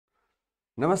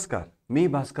नमस्कार, मी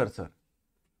भास्कर सर.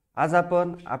 आज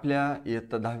आपण आपल्या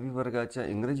इयत्ता 10वी वर्गाच्या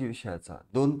इंग्रजी विषयाचा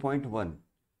 2.1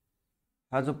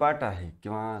 हा जो पाठ आहे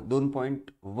किंवा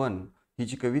 2.1 ही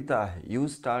जी कविता आहे, यू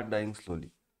स्टार्ट डाइंग स्लोली,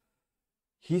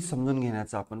 ही समजून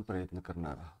घेण्याचा आपण प्रयत्न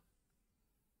करणार आहोत.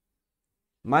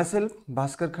 Myself,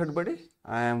 Bhaskar Khadbade.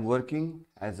 I am working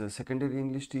as a secondary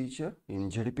English teacher in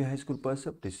JDP High School,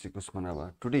 Persap, District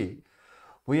Usmanabad. Today,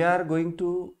 we are going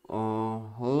to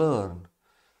learn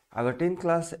our 10th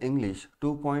class English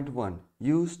 2.1.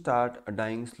 You start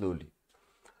dying slowly.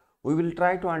 We will try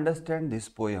to understand this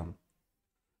poem.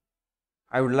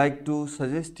 I would like to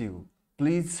suggest you,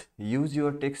 please use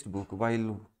your textbook while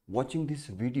watching this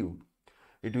video.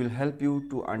 It will help you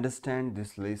to understand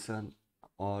this lesson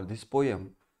or this poem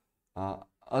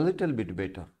a little bit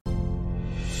better.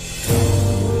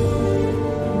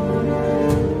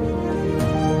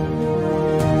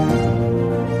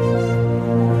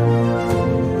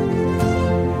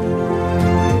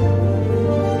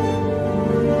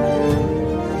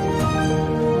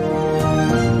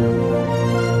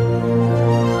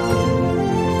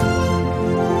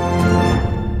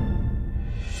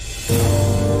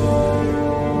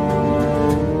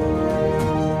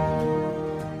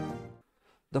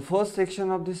 The first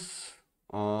section of this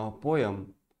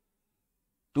poem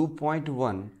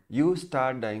 2.1, You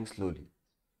Start Dying Slowly.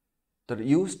 तर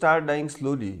you start dying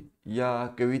slowly या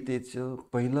कवितेचं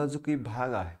पहिला जो काही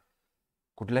भाग आहे,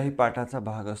 कुठल्याही पाठाचा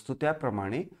भाग असतो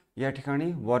त्याप्रमाणे या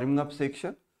ठिकाणी वॉर्मिंग अप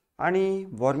सेक्शन आणि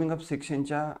वॉर्मिंग अप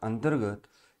सेक्शनच्या अंतर्गत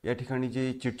या ठिकाणी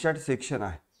जे चिटचॅट सेक्शन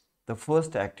आहे, the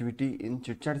first activity in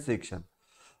chitchat section,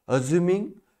 assuming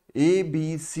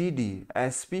ABCD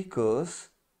as speakers,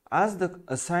 ask the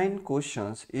assigned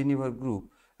questions in your group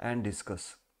and discuss.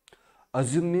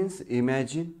 Assume means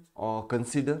imagine or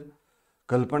consider.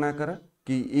 कल्पना करा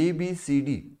की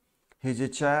ABCD हे जे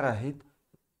चार आहेत,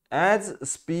 as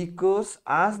speakers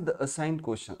ask the assigned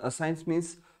question. Assigned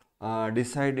means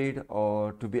decided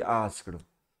or to be asked,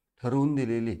 ठरवून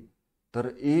दिलेले. तर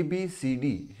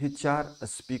ABCD हे चार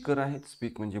स्पीकर आहेत.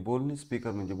 स्पीक म्हणजे बोलणे,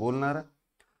 स्पीकर म्हणजे बोलणारा.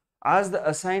 Ask the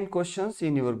assigned questions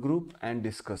in your group and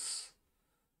discuss.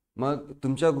 मग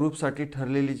तुमच्या ग्रुपसाठी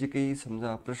ठरलेले जे काही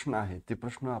समजा प्रश्न आहेत, ते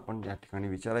प्रश्न आपण या ठिकाणी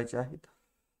विचारायचे आहेत.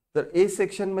 तर ए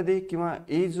सेक्शनमध्ये किंवा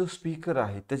ए जो स्पीकर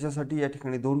आहे त्याच्यासाठी या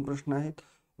ठिकाणी दोन प्रश्न आहेत.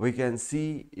 We can see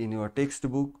in your text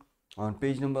book on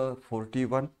page number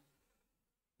 41.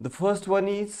 The first one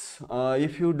is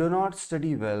if you do not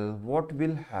study well what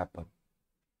will happen.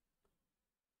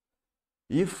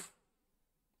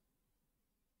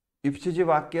 इफचे जे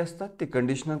वाक्य असतात ते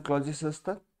कंडिशनल क्लॉजेस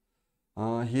असतात.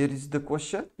 Here is the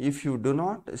question, if you do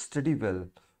not study well,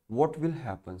 what will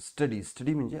happen?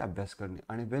 Study म्हणजे अभ्यास करणे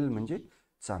आणि well म्हणजे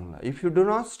चांगला. If you do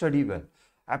not study well,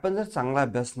 आपण जर चांगला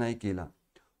अभ्यास नाही केला,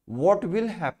 what will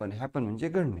happen? happen म्हणजे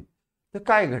घडणे. तर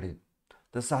काय घडेल?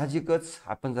 तर साहजिकच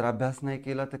आपण जर अभ्यास नाही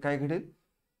केला तर काय घडेल?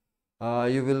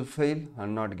 You will fail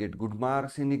and not get good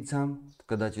marks in exam.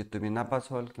 कदाचित तुम्ही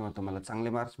नापास व्हाल किंवा तुम्हाला चांगले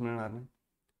मार्क्स मिळणार नाही.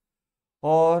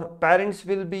 Or parents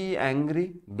will be angry,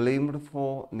 blamed for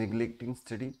neglecting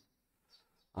study,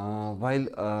 while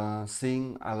seeing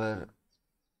our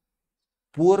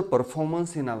poor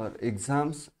performance in our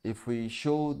exams. If we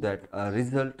show that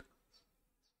result,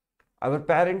 our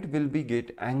parent will be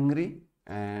get angry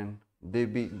and they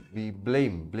be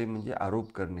blame म्हणजे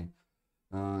आरोप करणे,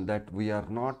 that we are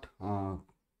not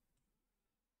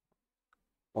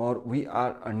or we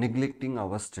are neglecting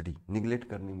our study. neglect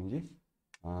करणे म्हणजे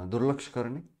दुर्लक्ष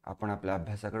करणे, आपण आपल्या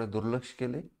अभ्यासाकडे दुर्लक्ष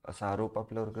केले असा आरोप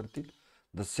आपल्यावर करतील.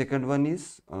 The second one is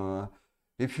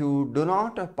if you do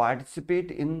not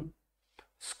participate in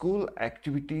school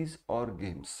activities or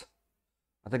games.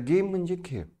 आता गेम म्हणजे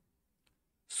खेळ,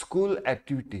 स्कूल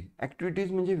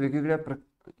ॲक्टिव्हिटीज म्हणजे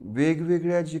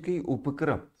वेगवेगळ्या जे काही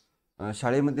उपक्रम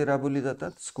शाळेमध्ये राबवले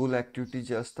जातात, स्कूल ॲक्टिव्हिटीज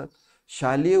जे असतात,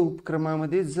 शालेय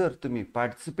उपक्रमामध्ये जर तुम्ही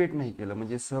पार्टिसिपेट नाही केलं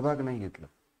म्हणजे सहभाग नाही घेतला.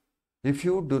 If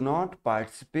you do not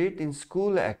participate in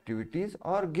school activities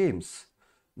or games,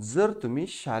 जर तुम्ही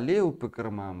शालेय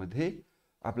उपक्रमामध्ये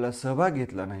आपला सहभाग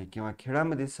घेतला नाही किंवा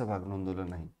खेळामध्ये सहभाग नोंदवला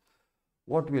नाही,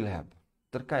 what will happen?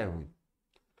 तर काय होईल?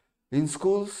 In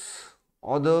schools,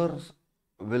 others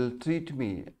will treat me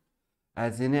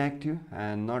as inactive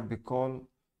and not be called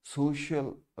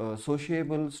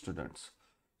sociable students.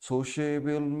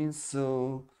 Sociable means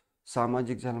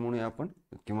सामाजिक झालं म्हणूया आपण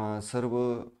किंवा सर्व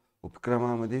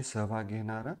उपक्रमामध्ये सहभाग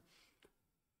घेणारा.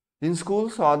 In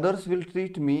schools others will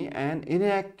treat me an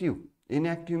inactive.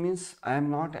 Inactive means I am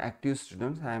not active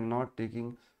student. I am not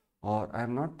taking or I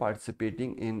am not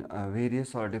participating in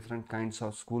various or different kinds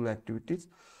of school activities.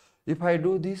 If I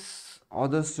do this,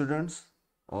 other students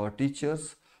or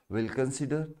teachers will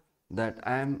consider that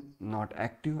I am not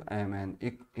active, I am an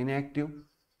inactive,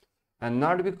 and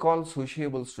not be called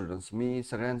sociable students. मी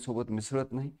सगळ्यांसोबत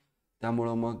मिसळत नाही,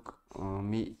 त्यामुळं मग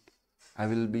मी I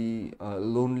will be a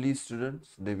lonely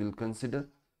students, they will consider.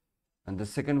 And the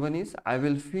second one is I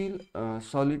will feel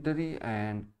solitary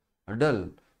and dull.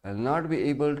 I will not be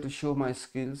able to show my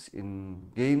skills in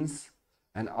games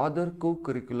and other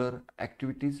co-curricular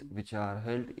activities which are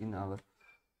held in our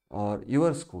or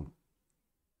your school.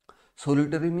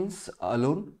 Solitary means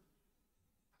alone.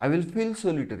 I will feel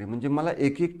solitary म्हणजे मला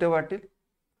एकटं वाटेल,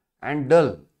 and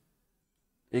dull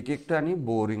एकटं आणि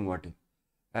boring वाटेल,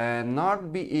 and not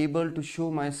be able to show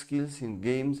my skills in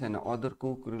games and other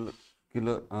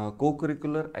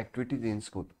co-curricular activities in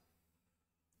school.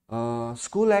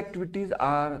 School activities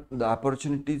are the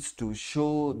opportunities to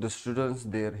show the students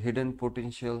their hidden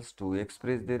potentials, to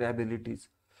express their abilities.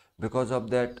 Because of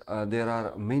that, there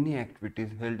are many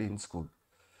activities held in school.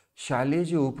 शालेय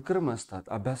जे उपक्रम असतात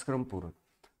अभ्यासक्रम पूरक,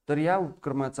 तर या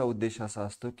उपक्रमाचा उद्देश असा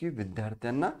असतो की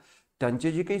विद्यार्थ्यांना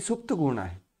त्यांचे जे काही सुप्त गुण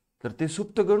आहे तर ते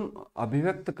सुप्त गुण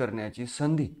अभिव्यक्त करण्याची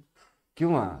संधी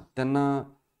किंवा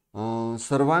त्यांना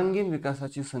सर्वांगीण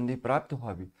विकासाची संधी प्राप्त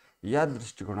व्हावी या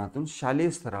दृष्टिकोनातून शालेय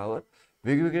स्तरावर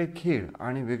वेगवेगळे खेळ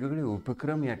आणि वेगवेगळे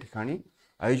उपक्रम या ठिकाणी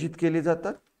आयोजित केले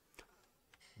जातात.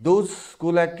 Those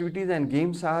school activities and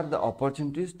games are the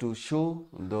opportunities to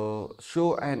show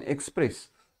and express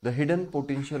the hidden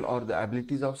potential or the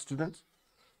abilities of students.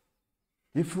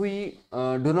 If we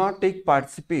do not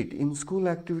participate in school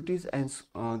activities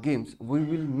and games, we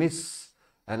will miss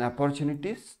an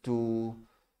opportunities to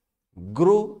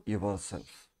grow yourself.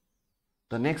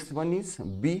 The next one is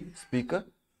B, speaker.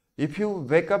 If you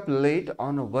wake up late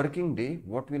on a working day,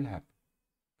 what will happen?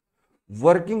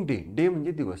 Working day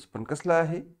म्हणजे दिवस, पण कसला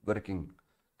आहे? Working,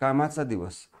 कामाचा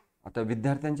दिवस. आता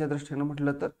विद्यार्थ्यांच्या दृष्टीने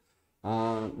म्हटलं तर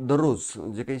दररोज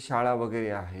जे काही शाळा वगैरे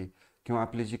आहे किंवा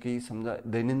आपले जे काही समजा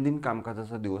दैनंदिन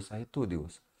कामकाजाचा दिवस आहे तो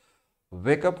दिवस.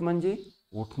 वेकअप म्हणजे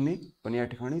उठणे, पण या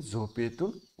ठिकाणी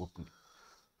झोपेतून उठणे.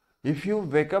 इफ यू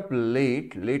वेकअप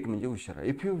लेट म्हणजे उशिरा.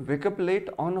 If you wake up late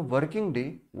on a working day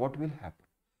what will happen?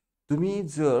 तुम्ही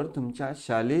जर तुमच्या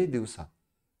शालेय दिवसात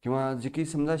किंवा जे काही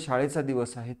समजा शाळेचा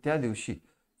दिवस आहे त्या दिवशी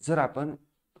जर आपण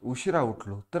उशिरा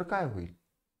उठलो तर काय होईल?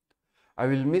 I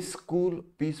will miss cool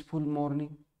peaceful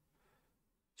morning.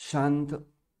 शांत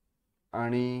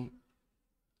आणि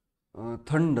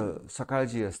थंड सकाळ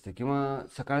जी असते किंवा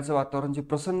सकाळचं वातावरण जे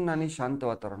प्रसन्न आणि शांत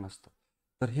वातावरण असतं,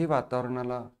 तर हे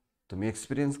वातावरणाला तुम्ही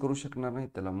एक्सपिरियन्स करू शकणार नाही,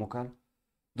 त्याला मुकाल.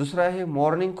 दुसरं आहे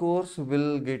morning course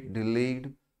will get delayed.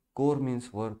 Core means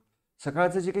work.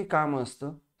 सकाळचं जे काही काम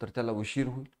असतं तर त्याला उशीर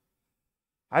होईल.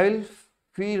 I will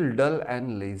feel dull and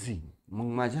lazy. मग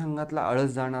माझ्या अंगातला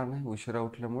आळस जाणार नाही उशिरा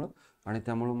उठल्यामुळं आणि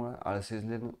त्यामुळं मला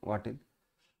आळसेजलेलं वाटेल.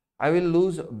 I will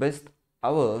lose best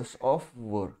hours of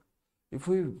work. If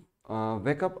we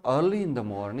wake up early in the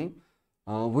morning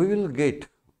we will get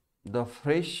the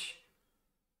fresh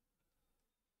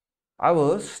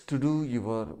hours to do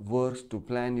your works, to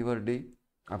plan your day.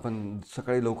 आपण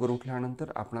सकाळी लवकर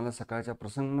उठल्यानंतर आपल्याला सकाळच्या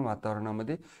प्रसन्न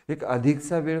वातावरणामध्ये एक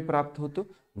अधिकचा वेळ प्राप्त होतो,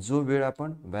 जो वेळ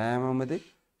आपण व्यायामामध्ये,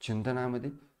 चिंतनामध्ये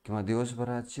किंवा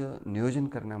दिवसभराचं नियोजन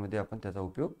करण्यामध्ये आपण त्याचा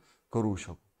उपयोग करू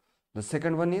शकतो. The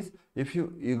second one is if you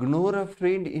ignore a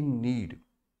friend in need.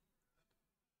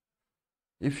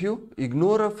 If you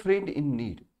ignore a friend in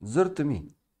need. जर तुम्ही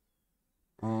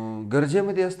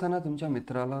गरजेमध्ये असताना तुमच्या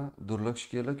मित्राला दुर्लक्ष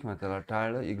केलं किंवा त्याला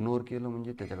टाळलं, इग्नोर केलं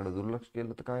म्हणजे त्याच्याकडे दुर्लक्ष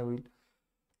केलं, तर काय होईल?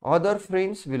 Other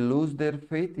friends will lose their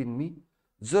faith in me.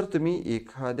 जर तुम्ही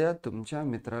एखाद्या तुमच्या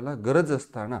मित्राला गरज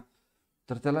असताना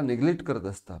तर त्याला निग्लेक्ट करत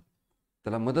असता,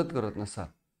 त्याला मदत करत नसाल,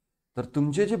 तर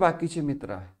तुमचे जे बाकीचे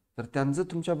मित्र आहेत तर त्यांचं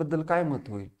तुमच्याबद्दल काय मत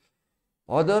होईल?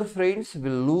 Other friends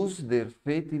will lose their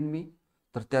faith in me.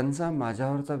 तर त्यांचा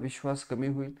माझ्यावरचा विश्वास कमी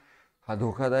होईल. हा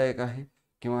धोकादायक आहे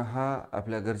किंवा हा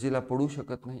आपल्या गरजेला पडू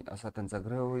शकत नाही असा त्यांचा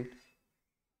ग्रह होईल.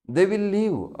 They will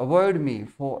leave, avoid me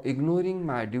for ignoring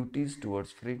my duties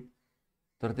towards friend.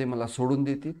 तर ते मला सोडून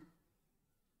देतील.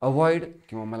 अवॉइड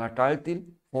किंवा मला टाळतील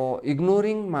for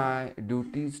ignoring my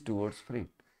duties towards friend.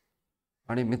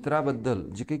 आणि मित्राबद्दल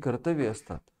जी काही कर्तव्य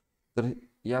असतात तर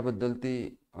याबद्दल ते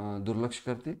दुर्लक्ष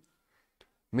करतील.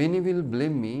 Many will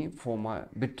blame me for my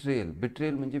betrayal.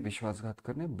 Betrayal म्हणजे विश्वासघात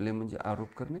करणे, ब्लेम म्हणजे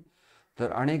आरोप करणे.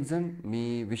 तर अनेक जण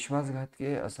मी विश्वासघात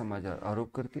आहे असा माझ्यावर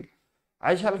आरोप करतील.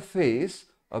 I shall face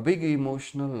a big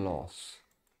emotional loss.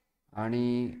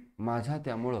 आणि माझा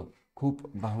त्यामुळं खूप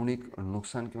भावनिक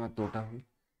नुकसान किंवा तोटा होईल.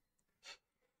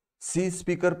 सी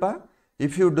स्पीकर पा.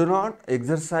 If you do not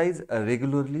exercise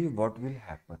regularly what will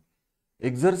happen?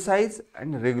 Exercise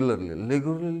and regularly.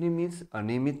 Regularly means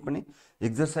नियमितपणे.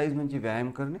 एक्झरसाइज म्हणजे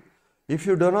व्यायाम करणे. If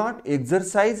you do not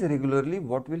exercise regularly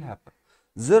what will happen.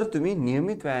 जर तुम्ही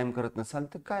नियमित व्यायाम करत नसाल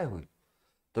तर काय होईल.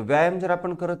 तर व्यायाम जर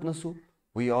आपण करत नसू,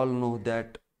 we all know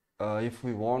that if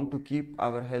we want to keep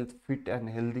our health fit and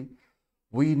healthy,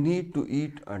 we need to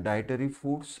eat dietary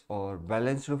foods or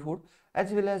balanced food, as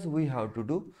well as we have to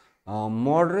do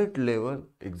moderate level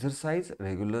exercise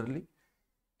regularly.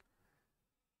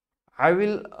 I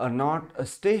will not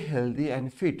stay healthy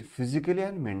and fit physically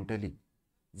and mentally.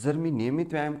 जर मी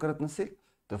नियमित व्यायाम करत नसेल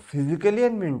तर physically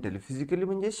and mentally, physically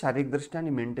म्हणजे शारीरिकदृष्ट्या आणि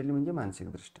mentally म्हणजे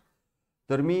मानसिकदृष्ट्या,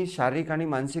 तर मी शारीरिक आणि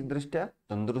मानसिकदृष्ट्या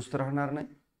तंदुरुस्त राहणार नाही.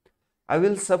 I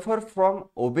will suffer from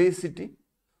obesity.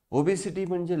 Obesity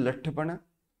म्हणजे लठ्ठपणा.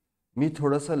 मी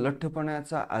थोडंसं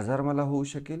लठ्ठपणाचा आजार मला होऊ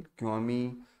शकेल किंवा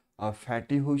मी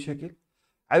फॅटी होऊ शकेल.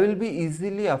 I will be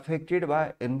easily affected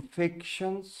by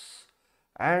infections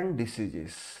and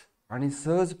diseases. आणि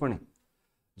सहजपणे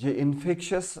जे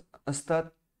इन्फेक्शस असतात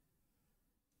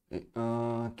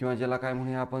किंवा ज्याला काय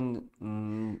म्हणूया आपण,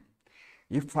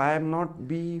 if I am not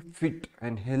be fit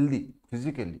and healthy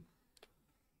physically,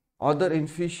 other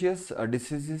infectious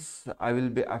diseases I will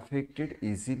be affected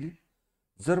easily.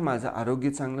 जर माझं आरोग्य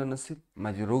चांगलं नसेल,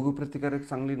 माझी रोगप्रतिकारक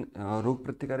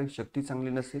शक्ती चांगली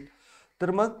नसेल,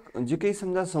 तर मग जे काही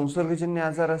समजा संसर्गजन्य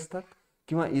आजार असतात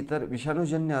किंवा इतर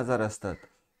विषाणूजन्य आजार असतात,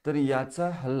 तर याचा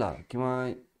हल्ला किंवा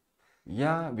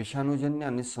या विषाणूजन्य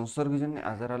आणि संसर्गजन्य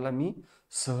आजाराला मी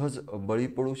सहज बळी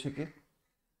पडू शकेल.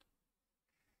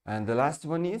 And the last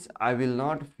one is I will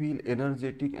not feel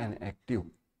energetic and active.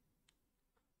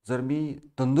 जर मी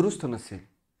तंदुरुस्त नसेल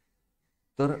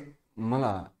तर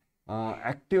मला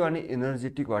ॲक्टिव्ह आणि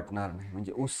एनर्जेटिक वाटणार नाही,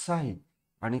 म्हणजे उत्साही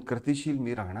आणि कृतिशील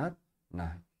मी राहणार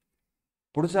नाही.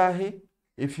 पुढचं आहे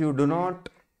if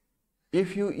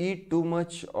you eat too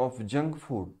much of junk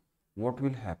food what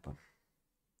will happen.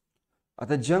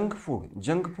 आता जंक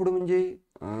फूड म्हणजे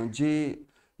जे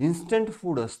इन्स्टंट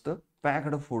फूड असतं,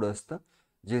 पॅक्ड फूड असतं,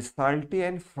 जे साल्टी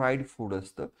अँड फ्राईड फूड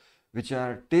असतं, which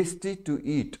are tasty to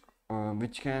eat,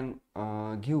 which can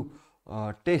give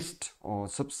taste or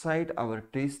subside our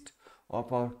taste of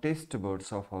our taste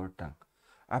buds of our tongue.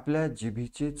 आपल्या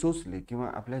जिभीचे चोचले किंवा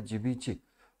आपल्या जिभीचे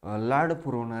लाड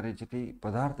पुरवणारे जे काही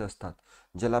पदार्थ असतात,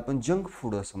 ज्याला आपण जंक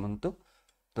फूड असं म्हणतो,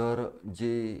 तर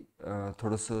जे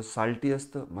थोडंसं साल्टी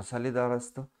असतं, मसालेदार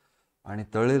असतं आणि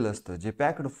तळलेलं असतं, जे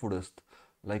पॅक्ड फूड असतं,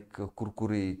 like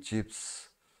Kurkure, chips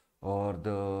or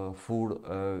the food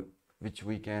which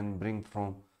we can bring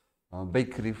from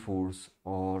bakery foods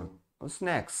or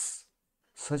snacks.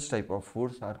 Such type of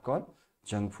foods are called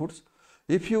junk foods.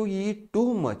 If you eat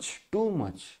too much,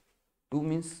 too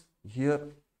means here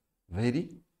very,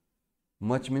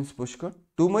 much means पुष्कळ,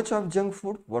 too much of junk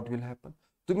food, what will happen?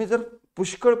 तुम्ही जर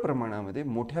पुष्कळ प्रमाणामध्ये,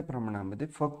 मोठ्या प्रमाणामध्ये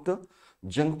फक्त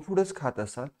junk फूडच खात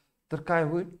असाल तर काय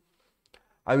होईल.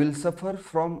 I will suffer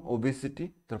from obesity.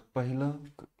 तर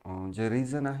पहिलं जे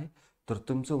रिझन आहे, तर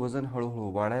तुमचं वजन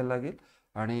हळूहळू वाढायला लागेल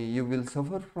आणि you will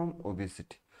suffer from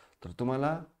obesity. तर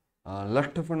तुम्हाला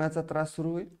लठ्ठपणाचा त्रास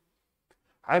सुरू होईल.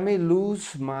 I may lose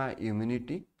my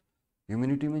immunity.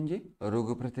 Immunity म्हणजे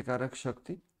रोगप्रतिकारक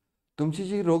शक्ती. तुमची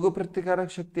जी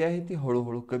रोगप्रतिकारक शक्ती आहे ती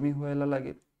हळूहळू कमी व्हायला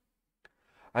लागेल.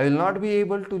 I will not be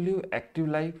able to leave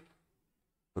active life.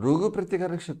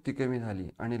 रोगप्रतिकारक शक्ती कमी झाली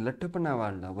आणि लठ्ठपणा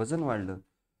वाढला, वजन वाढलं,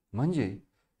 म्हणजे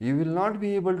you will not be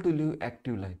able to leave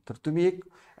active life. तर तुम्ही एक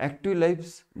ॲक्टिव्ह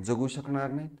लाईफ जगू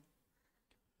शकणार नाहीत.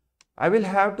 I will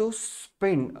have to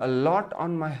spend a lot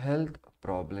on my health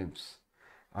problems.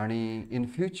 आणि in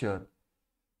future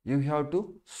you have to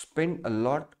spend a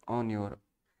lot on your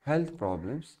health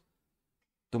problems.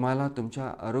 तुम्हाला तुमच्या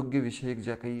आरोग्यविषयक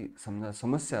ज्या काही समजा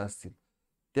समस्या असतील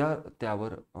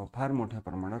त्यावर फार मोठ्या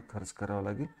प्रमाणात खर्च करावा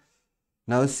लागेल.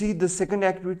 नाव see the second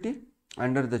activity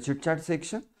under the chitchat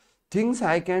section. Things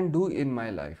I can do in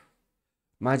my life.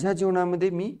 माझ्या जीवनामध्ये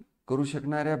मी करू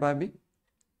शकणाऱ्या बाबी.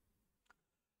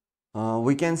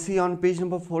 We can see on page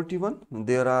number 41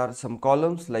 there are some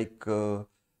columns like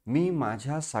मी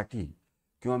माझ्यासाठी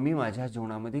किंवा मी माझ्या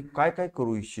जीवनामध्ये काय काय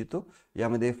करू इच्छितो.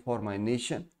 यामध्ये फॉर माय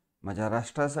नेशन, माझ्या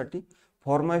राष्ट्रासाठी,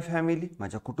 फॉर माय फॅमिली,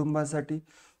 माझ्या कुटुंबासाठी,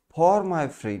 फॉर माय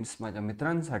फ्रेंड्स, माझ्या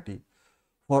मित्रांसाठी,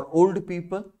 फॉर ओल्ड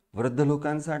पीपल, वृद्ध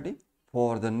लोकांसाठी,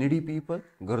 फॉर द निडी पीपल,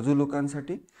 गरजू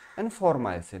लोकांसाठी, अँड फॉर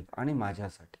माय सेल्फ, आणि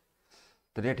माझ्यासाठी.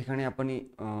 तर या ठिकाणी आपण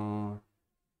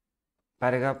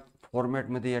पॅरेग्राफ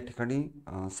फॉर्मॅटमध्ये या ठिकाणी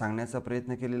सांगण्याचा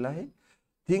प्रयत्न केलेला आहे.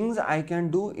 Things I can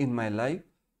do in my life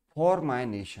for my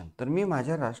nation. तर मी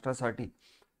माझ्या राष्ट्रासाठी,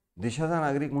 देशाचा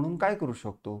नागरिक म्हणून काय करू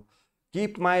शकतो.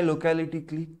 कीप माय लोकॅलिटी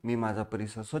क्लीन. मी माझा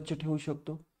परिसर स्वच्छ ठेवू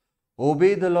शकतो.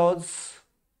 Obey the lodge,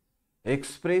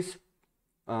 express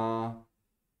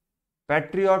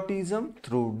patriotism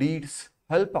through deeds,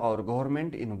 help our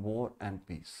government in war and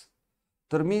peace.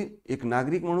 तर मी एक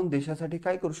नागरिक म्हणून देशासाठी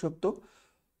काय करू शकतो?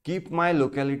 Keep my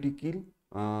locality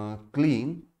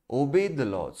clean, obey the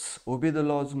lodge. Obey the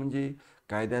lodge म्हणजे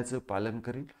कायद्याचं पालन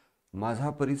करेल, माझा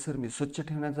परिसर मी स्वच्छ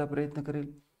ठेवण्याचा प्रयत्न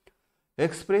करेल.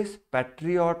 एक्सप्रेस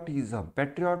पॅट्रिऑटिझम.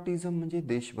 पॅट्रिऑटिझम म्हणजे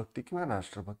देशभक्ती किंवा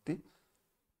राष्ट्रभक्ती.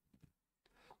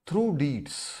 थ्रू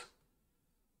डीड्स,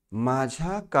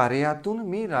 माझ्या कार्यातून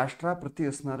मी राष्ट्राप्रती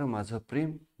असणारं माझं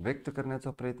प्रेम व्यक्त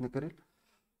करण्याचा प्रयत्न करेल.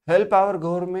 Help our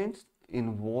government in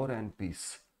war and peace,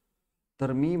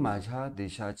 तर मी माझ्या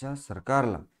देशाच्या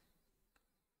सरकारला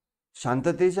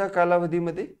शांततेच्या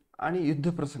कालावधीमध्ये आणि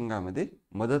युद्धप्रसंगामध्ये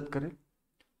मदत करेल.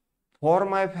 फॉर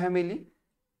माय फॅमिली,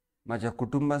 माझ्या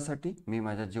कुटुंबासाठी मी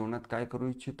माझ्या जीवनात काय करू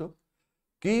इच्छितो?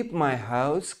 Keep my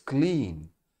house clean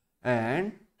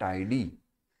and tidy,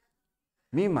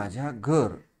 मी माझ्या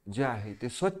घर जे आहे ते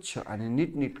स्वच्छ आणि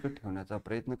नीटनेटकं ठेवण्याचा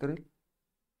प्रयत्न करेल.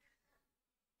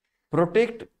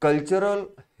 प्रोटेक्ट कल्चरल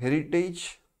हेरिटेज,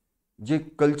 जे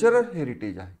कल्चरल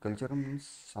हेरिटेज आहे, कल्चरल मीन्स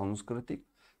सांस्कृतिक,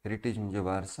 हेरिटेज म्हणजे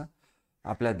वारसा,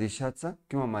 आपल्या देशाचा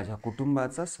किंवा माझ्या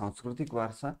कुटुंबाचा सांस्कृतिक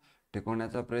वारसा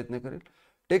टिकवण्याचा प्रयत्न करेल.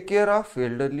 Take care of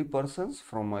elderly persons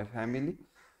from my family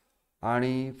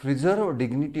आणि प्रिझर्व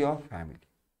डिग्निटी ऑफ फॅमिली,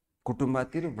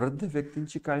 कुटुंबातील वृद्ध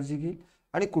व्यक्तींची काळजी घेईल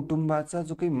आणि कुटुंबाचा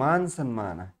जो काही मान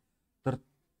सन्मान आहे तर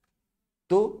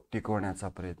तो टिकवण्याचा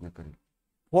प्रयत्न करेल.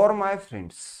 फॉर माय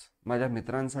फ्रेंड्स, माझ्या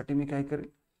मित्रांसाठी मी काय करेल?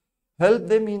 Help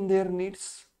them in their needs,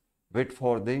 weight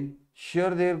for them,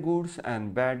 share there goods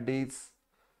and bad days,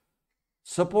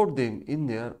 support them in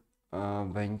their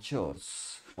ventures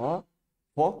or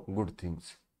for good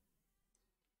things.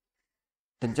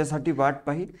 त्यांच्यासाठी वाट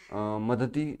पाहिल,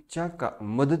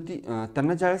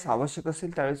 त्यांना ज्यावेळेस आवश्यक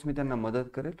असेल त्यावेळेस मी त्यांना मदत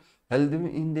करेल. Help them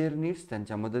in their needs,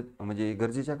 त्यांच्या मदत म्हणजे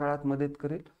गरजेच्या काळात मदत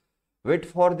करेल. वेट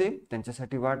फॉर देम,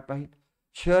 त्यांच्यासाठी वाट पाहिल.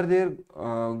 Share there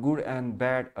good and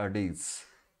bad days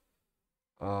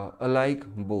alike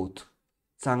both,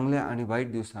 चांगल्या आणि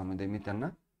वाईट दिवसामध्ये मी त्यांना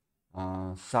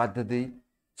साथ देईल.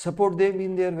 Support them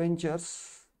in their ventures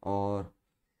और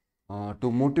to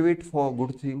motivate for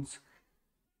good things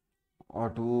or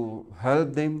to help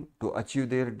them to achieve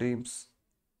their dreams.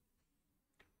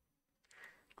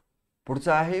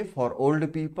 पुढचं आहे फॉर ओल्ड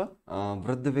पीपल,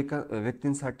 वृद्ध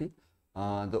व्यक्तींसाठी.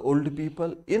 The old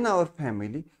people in our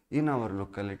family, in our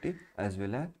locality as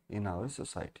well as in our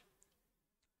society.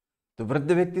 तर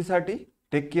वृद्ध व्यक्तीसाठी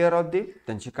take care of them,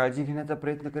 त्यांची काळजी घेण्याचा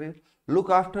प्रयत्न करेल.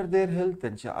 लुक आफ्टर देअर हेल्थ,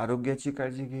 त्यांच्या आरोग्याची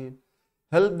काळजी घेईल.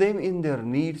 Help them in their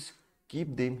needs,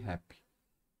 keep them happy,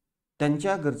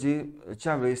 त्यांच्या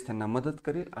गरजेच्या वेळेस त्यांना मदत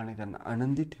करेल आणि त्यांना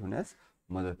आनंदी ठेवण्यास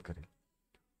मदत करेल.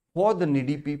 For the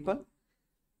needy people,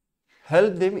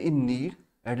 help them in need,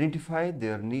 identify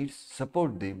there needs,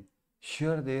 support them,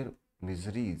 share there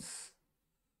मिझरीज,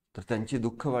 तर त्यांची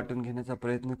दुःख वाटून घेण्याचा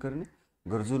प्रयत्न करणे,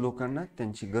 गरजू लोकांना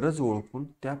त्यांची गरज ओळखून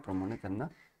त्याप्रमाणे त्यांना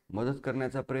मदत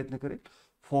करण्याचा प्रयत्न करेल.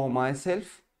 फॉर माय सेल्फ,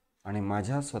 आणि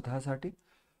माझ्या स्वतःसाठी.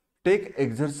 टेक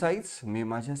एक्झरसाइज, मी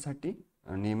माझ्यासाठी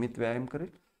नियमित व्यायाम करेल.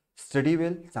 स्टडी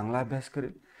वेल, चांगला अभ्यास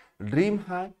करेल. Dream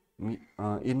high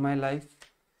in my life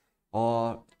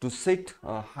or to set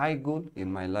a high goal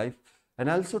in my life and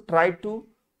also try to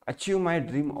achieve my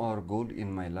dream or goal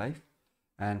in my life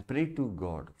and pray to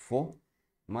God for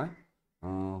my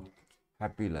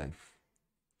happy life.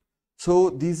 So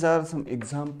these are some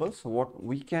examples what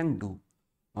we can do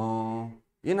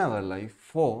in our life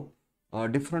for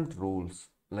different roles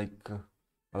like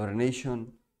our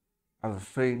nation, our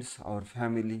friends, our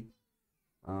family,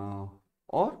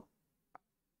 or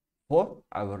for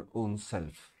our own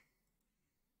self.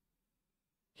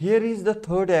 Here is the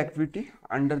third activity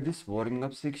under this warming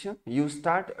up section. You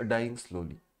start dying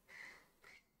slowly.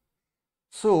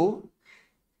 So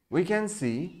we can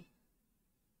see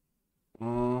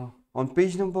on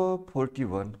page number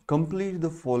 41, complete the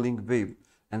following web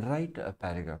and write a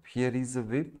paragraph. Here is the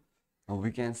web.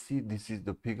 We can see this is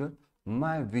the figure.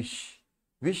 My wish.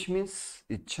 Wish means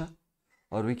इच्छा,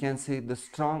 or we can say the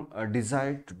strong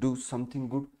desire to do something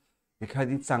good.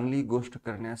 एखादी चांगली गोष्ट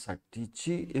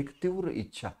करण्यासाठीची एक तीव्र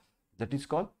इच्छा, that is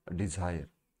called desire,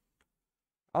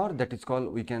 or that is called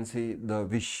we can say the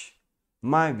wish.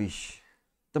 My wish,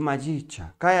 तर माझी इच्छा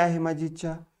काय आहे? माझी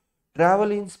इच्छा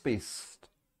ट्रॅव्हल इन स्पेस.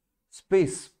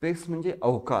 स्पेस म्हणजे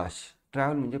अवकाश,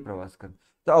 ट्रॅव्हल म्हणजे प्रवास करणे,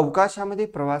 तर अवकाशामध्ये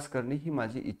प्रवास करणे ही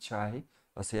माझी इच्छा आहे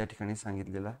असं या ठिकाणी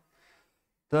सांगितलेलं आहे.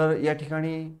 तर या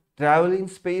ठिकाणी travel in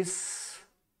space,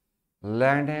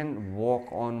 land and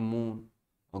walk on moon,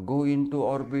 go into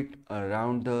orbit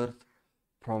around the earth,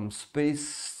 from space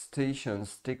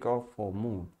stations take off for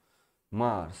moon,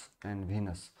 Mars and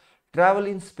Venus. Travel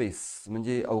in space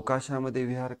म्हणजे अवकाशामध्ये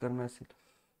विहार करणे असेल.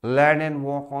 Land and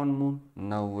walk on moon,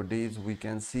 nowadays we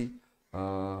can see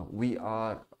we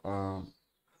are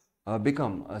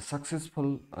become a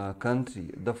successful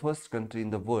country, the first country in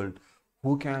the world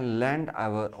who can land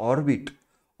our orbit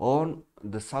on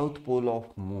the south pole of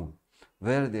moon,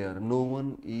 where there no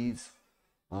one is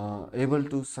able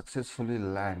to successfully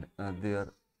land their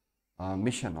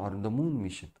mission or the moon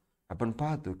mission. आपण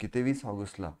पाहतो की 23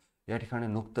 ऑगस्टला या ठिकाणी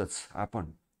नुकतंच आपण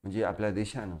म्हणजे आपल्या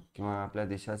देशानं किंवा आपल्या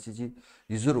देशाची जी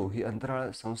इस्रो ही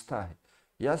अंतराळ संस्था आहे,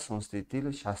 या संस्थेतील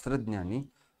शास्त्रज्ञांनी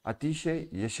अतिशय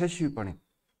यशस्वीपणे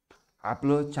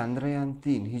आपलं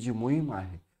चांद्रयान-3 ही जी मोहीम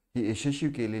आहे ही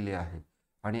यशस्वी केलेली आहे.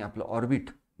 आणि आपलं ऑर्बिट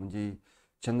म्हणजे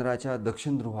चंद्राच्या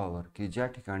दक्षिण ध्रुवावर की ज्या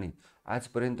ठिकाणी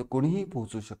आजपर्यंत कोणीही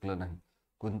पोहोचू शकलं नाही,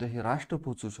 कोणतंही राष्ट्र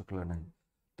पोहोचू शकलं नाही,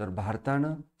 तर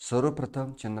भारतानं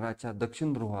सर्वप्रथम चंद्राच्या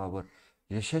दक्षिण ध्रुवावर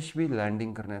यशस्वी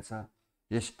लँडिंग करण्याचा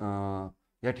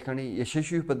या ठिकाणी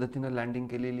यशस्वी पद्धतीनं लँडिंग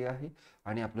केलेली आहे.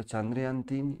 आणि आपलं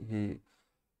चांद्रयान-3 हे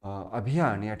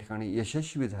अभियान या ठिकाणी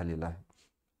यशस्वी झालेलं आहे.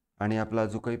 आणि आपला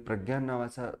जो काही प्रज्ञान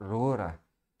नावाचा रोवर आहे,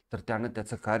 तर त्यानं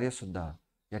त्याचं कार्यसुद्धा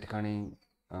या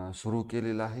ठिकाणी सुरू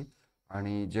केलेलं आहे.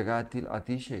 आणि जगातील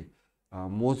अतिशय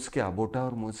मोजक्या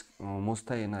बोटावर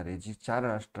मोजता येणारे जी 4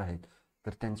 राष्ट्र आहेत,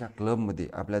 तर त्यांच्या क्लबमध्ये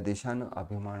आपल्या देशानं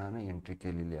अभिमानानं एंट्री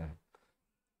केलेली आहे.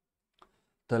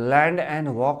 तर land and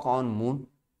walk on moon,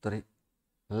 तर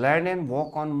land and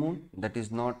walk on moon that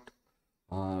is not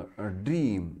a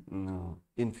dream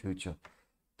in future.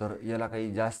 तर याला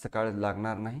काही जास्त काळ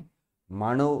लागणार नाही.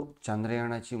 मानव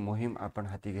चांद्रयानाची मोहीम आपण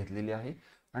हाती घेतलेली आहे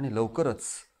आणि लवकरच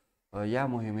या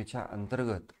मोहिमेच्या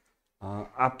अंतर्गत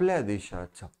आपल्या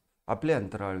देशाचा आपले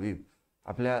अंतराळवीर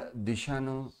आपल्या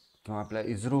देशानं किंवा आपल्या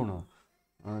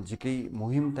इस्रोनं जी काही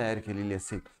मोहीम तयार केलेली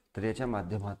असेल, तर याच्या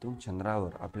माध्यमातून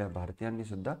चंद्रावर आपल्या भारतीयांनी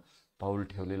सुद्धा पाऊल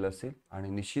ठेवलेलं असेल. आणि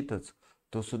निश्चितच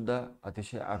तो सुद्धा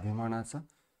अतिशय अभिमानाचा,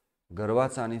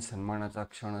 गर्वाचा आणि सन्मानाचा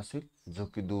क्षण असेल, जो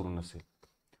की दूर नसेल.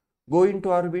 गो in to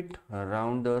orbit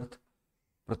round the earth,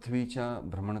 पृथ्वीच्या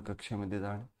भ्रमणकक्षेमध्ये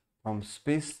जाणे. From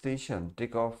space station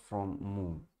take off from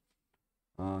moon,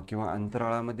 किंवा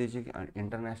अंतराळामध्ये जे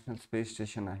इंटरनॅशनल स्पेस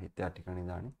स्टेशन आहे त्या ठिकाणी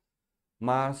जाणे.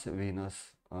 मार्स, व्हेनस,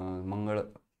 मंगळ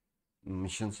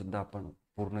मिशनसुद्धा आपण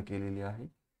पूर्ण केलेली आहे.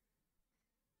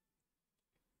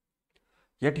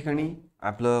 या ठिकाणी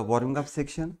आपलं वॉर्मिंग अप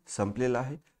सेक्शन संपलेलं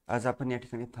आहे. आज आपण या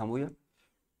ठिकाणी थांबूया.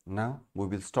 Now we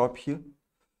will stop here.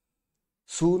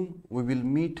 Soon we will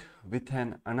meet with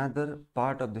another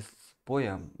part of this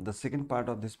poem, the second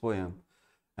part of this poem,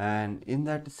 and in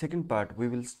that second part we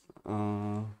will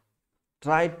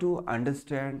try to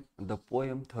understand the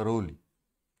poem thoroughly.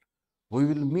 We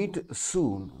will meet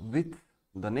soon with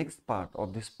the next part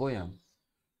of this poem.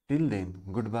 Till then,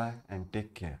 goodbye and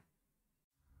take care.